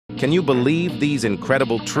Can you believe these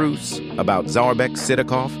incredible truths about Zaurbek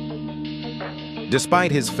Sidakov?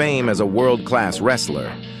 Despite his fame as a world-class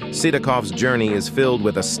wrestler, Sidakov's journey is filled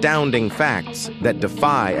with astounding facts that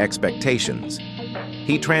defy expectations.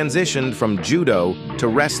 He transitioned from judo to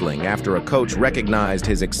wrestling after a coach recognized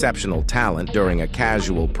his exceptional talent during a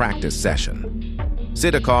casual practice session.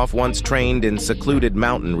 Sidakov once trained in secluded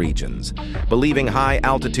mountain regions, believing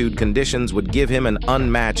high-altitude conditions would give him an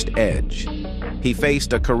unmatched edge. He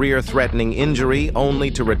faced a career-threatening injury only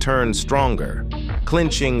to return stronger,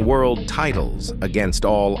 clinching world titles against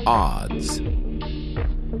all odds.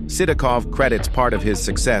 Sidakov credits part of his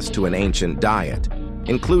success to an ancient diet,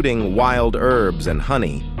 including wild herbs and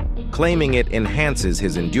honey, claiming it enhances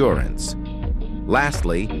his endurance.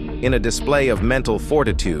 Lastly, in a display of mental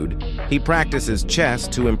fortitude, he practices chess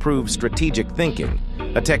to improve strategic thinking,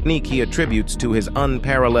 a technique he attributes to his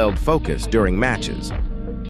unparalleled focus during matches.